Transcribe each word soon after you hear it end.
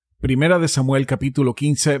Primera de Samuel capítulo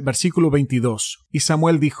 15, versículo 22. Y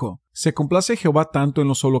Samuel dijo: ¿Se complace Jehová tanto en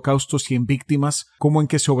los holocaustos y en víctimas, como en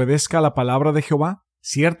que se obedezca a la palabra de Jehová?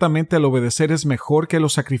 Ciertamente el obedecer es mejor que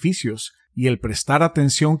los sacrificios, y el prestar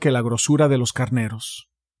atención que la grosura de los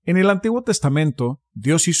carneros. En el Antiguo Testamento,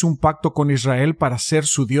 Dios hizo un pacto con Israel para ser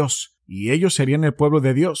su Dios, y ellos serían el pueblo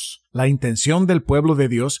de Dios. La intención del pueblo de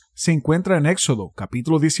Dios se encuentra en Éxodo,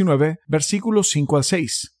 capítulo 19, versículos 5 al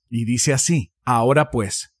 6, y dice así: Ahora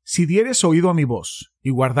pues, si dieres oído a mi voz, y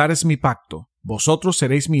guardares mi pacto, vosotros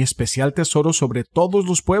seréis mi especial tesoro sobre todos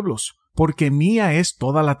los pueblos, porque mía es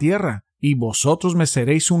toda la tierra, y vosotros me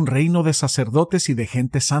seréis un reino de sacerdotes y de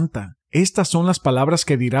gente santa. Estas son las palabras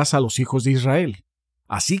que dirás a los hijos de Israel.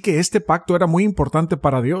 Así que este pacto era muy importante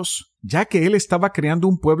para Dios, ya que Él estaba creando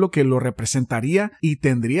un pueblo que lo representaría y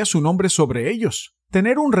tendría su nombre sobre ellos.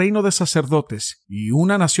 Tener un reino de sacerdotes y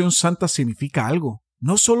una nación santa significa algo.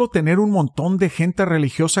 No solo tener un montón de gente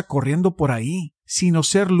religiosa corriendo por ahí, sino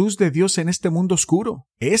ser luz de Dios en este mundo oscuro.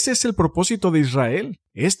 Ese es el propósito de Israel.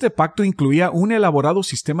 Este pacto incluía un elaborado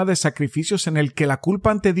sistema de sacrificios en el que la culpa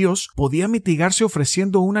ante Dios podía mitigarse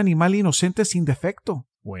ofreciendo un animal inocente sin defecto.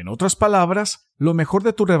 O en otras palabras, lo mejor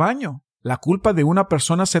de tu rebaño. La culpa de una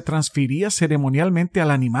persona se transfería ceremonialmente al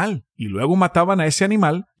animal, y luego mataban a ese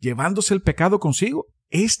animal, llevándose el pecado consigo.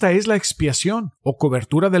 Esta es la expiación, o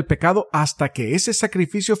cobertura del pecado, hasta que ese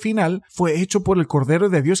sacrificio final fue hecho por el Cordero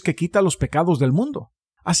de Dios que quita los pecados del mundo.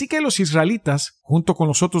 Así que los israelitas, junto con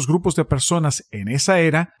los otros grupos de personas en esa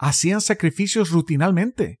era, hacían sacrificios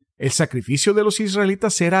rutinalmente. El sacrificio de los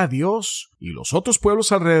israelitas era a Dios, y los otros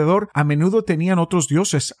pueblos alrededor a menudo tenían otros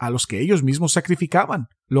dioses a los que ellos mismos sacrificaban,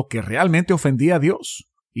 lo que realmente ofendía a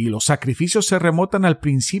Dios. Y los sacrificios se remontan al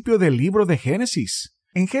principio del libro de Génesis.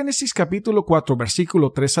 En Génesis capítulo 4,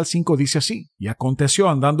 versículo 3 al 5 dice así: Y aconteció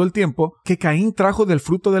andando el tiempo, que Caín trajo del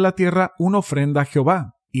fruto de la tierra una ofrenda a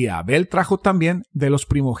Jehová, y Abel trajo también de los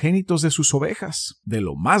primogénitos de sus ovejas, de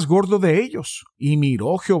lo más gordo de ellos. Y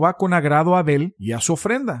miró Jehová con agrado a Abel y a su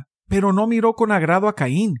ofrenda, pero no miró con agrado a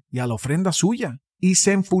Caín y a la ofrenda suya. Y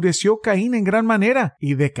se enfureció Caín en gran manera,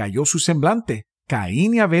 y decayó su semblante.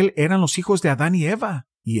 Caín y Abel eran los hijos de Adán y Eva.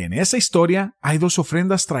 Y en esa historia hay dos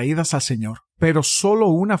ofrendas traídas al Señor, pero solo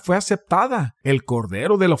una fue aceptada. El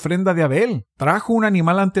cordero de la ofrenda de Abel trajo un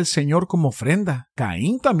animal ante el Señor como ofrenda.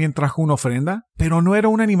 Caín también trajo una ofrenda, pero no era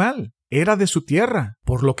un animal, era de su tierra,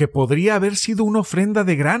 por lo que podría haber sido una ofrenda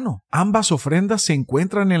de grano. Ambas ofrendas se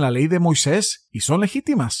encuentran en la ley de Moisés y son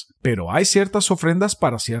legítimas, pero hay ciertas ofrendas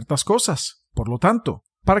para ciertas cosas. Por lo tanto,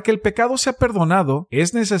 para que el pecado sea perdonado,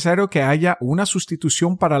 es necesario que haya una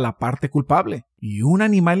sustitución para la parte culpable, y un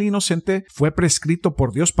animal inocente fue prescrito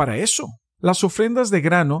por Dios para eso. Las ofrendas de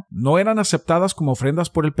grano no eran aceptadas como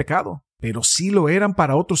ofrendas por el pecado, pero sí lo eran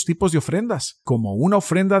para otros tipos de ofrendas, como una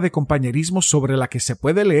ofrenda de compañerismo sobre la que se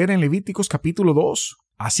puede leer en Levíticos capítulo 2.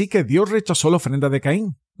 Así que Dios rechazó la ofrenda de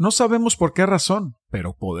Caín. No sabemos por qué razón,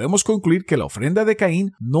 pero podemos concluir que la ofrenda de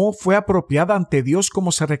Caín no fue apropiada ante Dios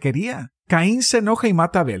como se requería. Caín se enoja y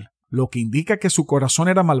mata a Abel, lo que indica que su corazón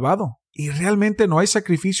era malvado. Y realmente no hay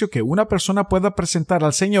sacrificio que una persona pueda presentar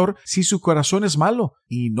al Señor si su corazón es malo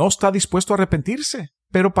y no está dispuesto a arrepentirse.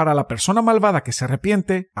 Pero para la persona malvada que se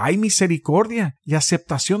arrepiente, hay misericordia y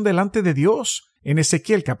aceptación delante de Dios. En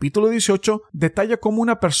Ezequiel capítulo 18 detalla cómo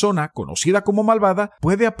una persona, conocida como malvada,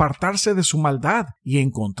 puede apartarse de su maldad y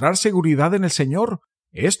encontrar seguridad en el Señor.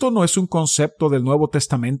 ¿Esto no es un concepto del Nuevo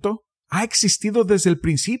Testamento? Ha existido desde el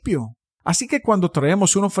principio. Así que cuando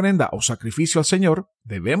traemos una ofrenda o sacrificio al Señor,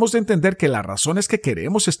 debemos de entender que la razón es que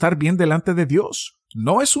queremos estar bien delante de Dios.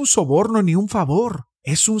 No es un soborno ni un favor,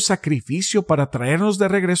 es un sacrificio para traernos de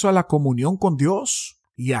regreso a la comunión con Dios.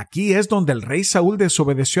 Y aquí es donde el rey Saúl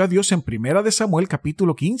desobedeció a Dios en 1 de Samuel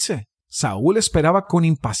capítulo 15. Saúl esperaba con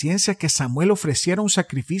impaciencia que Samuel ofreciera un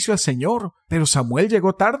sacrificio al Señor, pero Samuel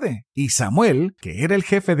llegó tarde. Y Samuel, que era el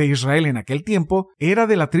jefe de Israel en aquel tiempo, era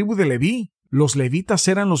de la tribu de Leví. Los levitas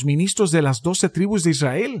eran los ministros de las 12 tribus de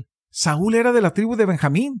Israel. Saúl era de la tribu de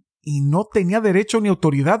Benjamín y no tenía derecho ni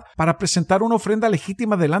autoridad para presentar una ofrenda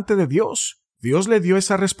legítima delante de Dios. Dios le dio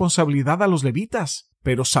esa responsabilidad a los levitas,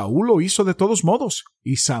 pero Saúl lo hizo de todos modos,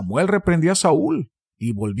 y Samuel reprendió a Saúl.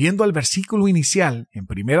 Y volviendo al versículo inicial, en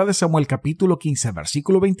 1 de Samuel capítulo 15,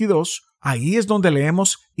 versículo 22, ahí es donde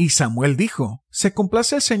leemos: Y Samuel dijo: ¿Se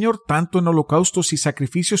complace el Señor tanto en holocaustos y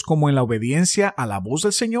sacrificios como en la obediencia a la voz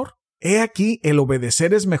del Señor? He aquí, el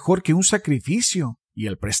obedecer es mejor que un sacrificio, y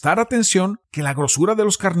el prestar atención que la grosura de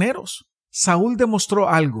los carneros. Saúl demostró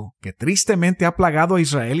algo que tristemente ha plagado a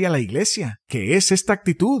Israel y a la iglesia, que es esta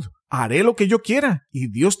actitud: haré lo que yo quiera, y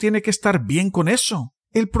Dios tiene que estar bien con eso.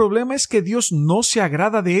 El problema es que Dios no se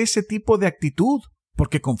agrada de ese tipo de actitud.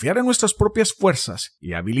 porque confiar en nuestras propias fuerzas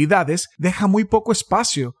y habilidades deja muy poco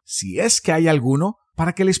espacio, si es que hay alguno,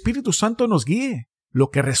 para que el Espíritu Santo nos guíe, lo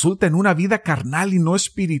que resulta en una vida carnal y no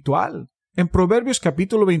espiritual. En Proverbios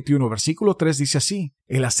capítulo 21, versículo 3 dice así: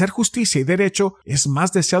 el hacer justicia y derecho es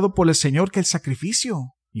más deseado por el Señor que el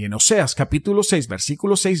sacrificio. Y en Oseas capítulo 6,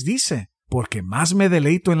 versículo 6 dice: porque más me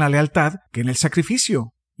deleito en la lealtad que en el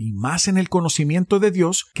sacrificio, y más en el conocimiento de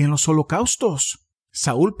Dios que en los holocaustos.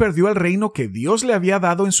 Saúl perdió el reino que Dios le había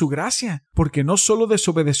dado en su gracia, porque no solo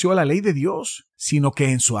desobedeció a la ley de Dios, sino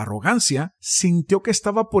que en su arrogancia sintió que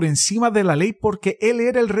estaba por encima de la ley porque él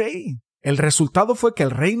era el rey. El resultado fue que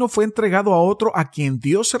el reino fue entregado a otro a quien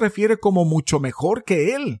Dios se refiere como mucho mejor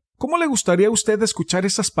que él. ¿Cómo le gustaría a usted escuchar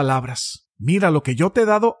esas palabras? Mira, lo que yo te he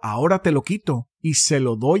dado, ahora te lo quito, y se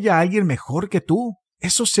lo doy a alguien mejor que tú.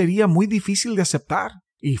 Eso sería muy difícil de aceptar.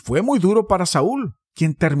 Y fue muy duro para Saúl,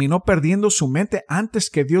 quien terminó perdiendo su mente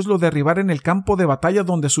antes que Dios lo derribara en el campo de batalla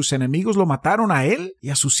donde sus enemigos lo mataron a él y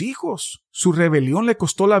a sus hijos. Su rebelión le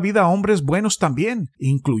costó la vida a hombres buenos también,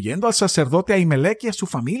 incluyendo al sacerdote Ahimelech y a su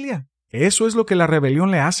familia. Eso es lo que la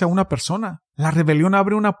rebelión le hace a una persona. La rebelión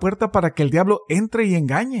abre una puerta para que el diablo entre y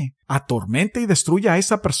engañe, atormente y destruya a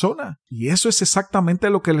esa persona. Y eso es exactamente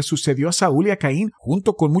lo que le sucedió a Saúl y a Caín,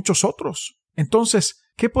 junto con muchos otros. Entonces,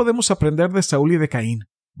 ¿qué podemos aprender de Saúl y de Caín?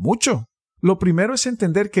 Mucho. Lo primero es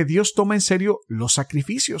entender que Dios toma en serio los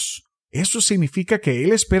sacrificios. Eso significa que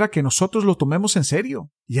Él espera que nosotros lo tomemos en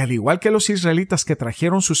serio. Y al igual que los israelitas que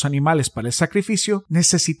trajeron sus animales para el sacrificio,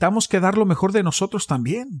 necesitamos que dar lo mejor de nosotros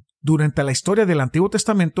también. Durante la historia del Antiguo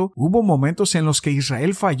Testamento, hubo momentos en los que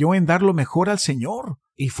Israel falló en dar lo mejor al Señor,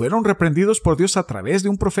 y fueron reprendidos por Dios a través de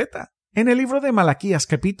un profeta. En el libro de Malaquías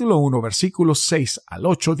capítulo 1, versículos 6 al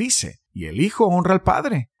 8 dice: y el hijo honra al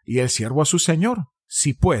padre, y el siervo a su señor.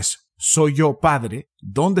 Si pues soy yo padre,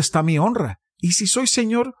 ¿dónde está mi honra? Y si soy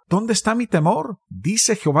Señor, ¿dónde está mi temor?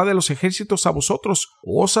 Dice Jehová de los ejércitos a vosotros,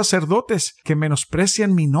 oh sacerdotes, que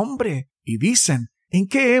menosprecian mi nombre. Y dicen: ¿en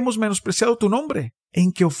qué hemos menospreciado tu nombre?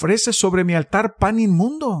 En que ofreces sobre mi altar pan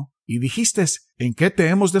inmundo. Y dijiste: ¿en qué te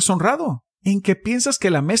hemos deshonrado? En que piensas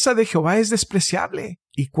que la mesa de Jehová es despreciable.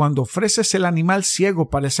 Y cuando ofreces el animal ciego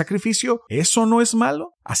para el sacrificio, ¿eso no es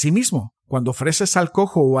malo? Asimismo, cuando ofreces al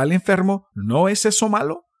cojo o al enfermo, ¿no es eso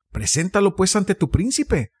malo? Preséntalo pues ante tu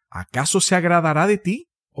príncipe. ¿Acaso se agradará de ti?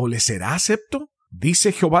 ¿O le será acepto?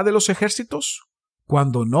 Dice Jehová de los ejércitos.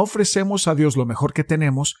 Cuando no ofrecemos a Dios lo mejor que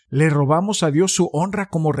tenemos, le robamos a Dios su honra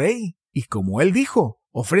como rey. Y como Él dijo: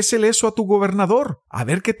 ofrécele eso a tu gobernador, a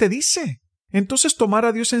ver qué te dice. Entonces, tomar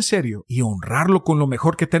a Dios en serio y honrarlo con lo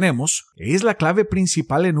mejor que tenemos es la clave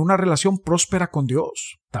principal en una relación próspera con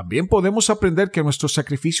Dios. También podemos aprender que nuestros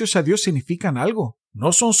sacrificios a Dios significan algo.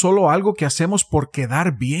 No son solo algo que hacemos por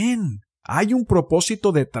quedar bien. Hay un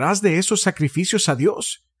propósito detrás de esos sacrificios a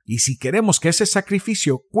Dios. Y si queremos que ese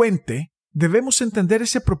sacrificio cuente, debemos entender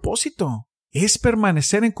ese propósito. Es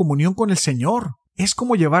permanecer en comunión con el Señor. Es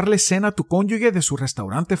como llevarle cena a tu cónyuge de su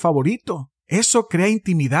restaurante favorito. Eso crea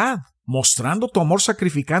intimidad, mostrando tu amor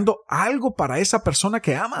sacrificando algo para esa persona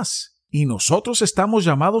que amas. Y nosotros estamos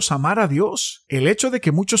llamados a amar a Dios. El hecho de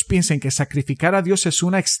que muchos piensen que sacrificar a Dios es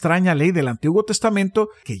una extraña ley del Antiguo Testamento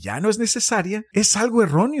que ya no es necesaria, es algo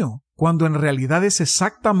erróneo, cuando en realidad es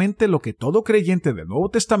exactamente lo que todo creyente del Nuevo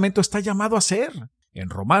Testamento está llamado a hacer. En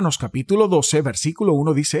Romanos capítulo 12, versículo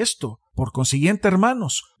 1 dice esto: por consiguiente,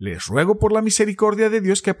 hermanos, les ruego por la misericordia de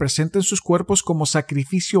Dios que presenten sus cuerpos como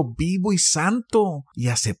sacrificio vivo y santo y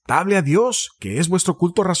aceptable a Dios, que es vuestro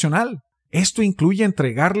culto racional. Esto incluye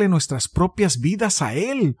entregarle nuestras propias vidas a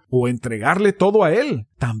Él o entregarle todo a Él.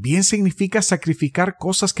 También significa sacrificar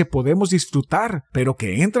cosas que podemos disfrutar, pero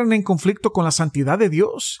que entran en conflicto con la santidad de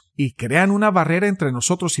Dios y crean una barrera entre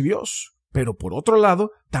nosotros y Dios. Pero por otro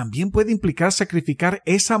lado, también puede implicar sacrificar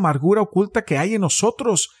esa amargura oculta que hay en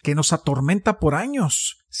nosotros, que nos atormenta por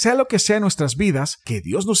años. Sea lo que sea en nuestras vidas, que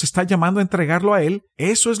Dios nos está llamando a entregarlo a Él,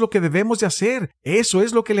 eso es lo que debemos de hacer, eso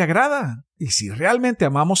es lo que le agrada. Y si realmente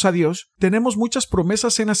amamos a Dios, tenemos muchas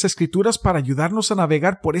promesas en las Escrituras para ayudarnos a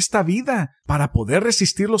navegar por esta vida, para poder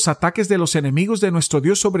resistir los ataques de los enemigos de nuestro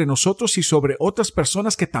Dios sobre nosotros y sobre otras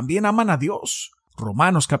personas que también aman a Dios.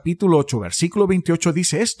 Romanos capítulo 8, versículo 28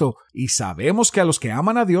 dice esto: y sabemos que a los que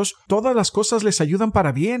aman a Dios, todas las cosas les ayudan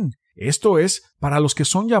para bien. Esto es, para los que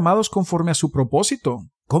son llamados conforme a su propósito.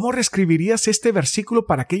 ¿Cómo reescribirías este versículo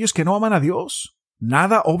para aquellos que no aman a Dios?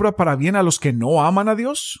 ¿Nada obra para bien a los que no aman a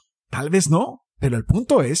Dios? Tal vez no, pero el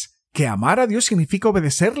punto es que amar a Dios significa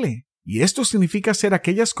obedecerle. Y esto significa hacer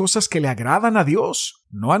aquellas cosas que le agradan a Dios,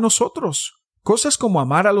 no a nosotros. Cosas como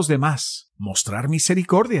amar a los demás, mostrar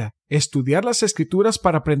misericordia, estudiar las Escrituras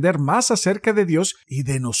para aprender más acerca de Dios y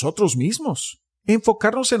de nosotros mismos.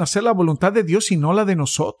 enfocarnos en hacer la voluntad de Dios y no la de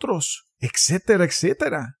nosotros, etcétera,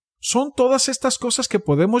 etcétera. Son todas estas cosas que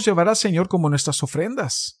podemos llevar al Señor como nuestras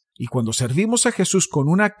ofrendas. Y cuando servimos a Jesús con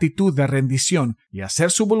una actitud de rendición y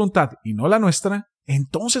hacer su voluntad y no la nuestra,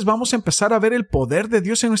 entonces vamos a empezar a ver el poder de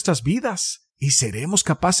Dios en nuestras vidas y seremos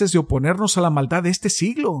capaces de oponernos a la maldad de este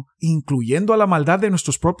siglo, incluyendo a la maldad de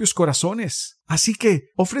nuestros propios corazones. Así que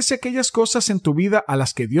ofrece aquellas cosas en tu vida a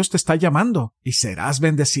las que Dios te está llamando y serás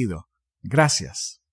bendecido. Gracias.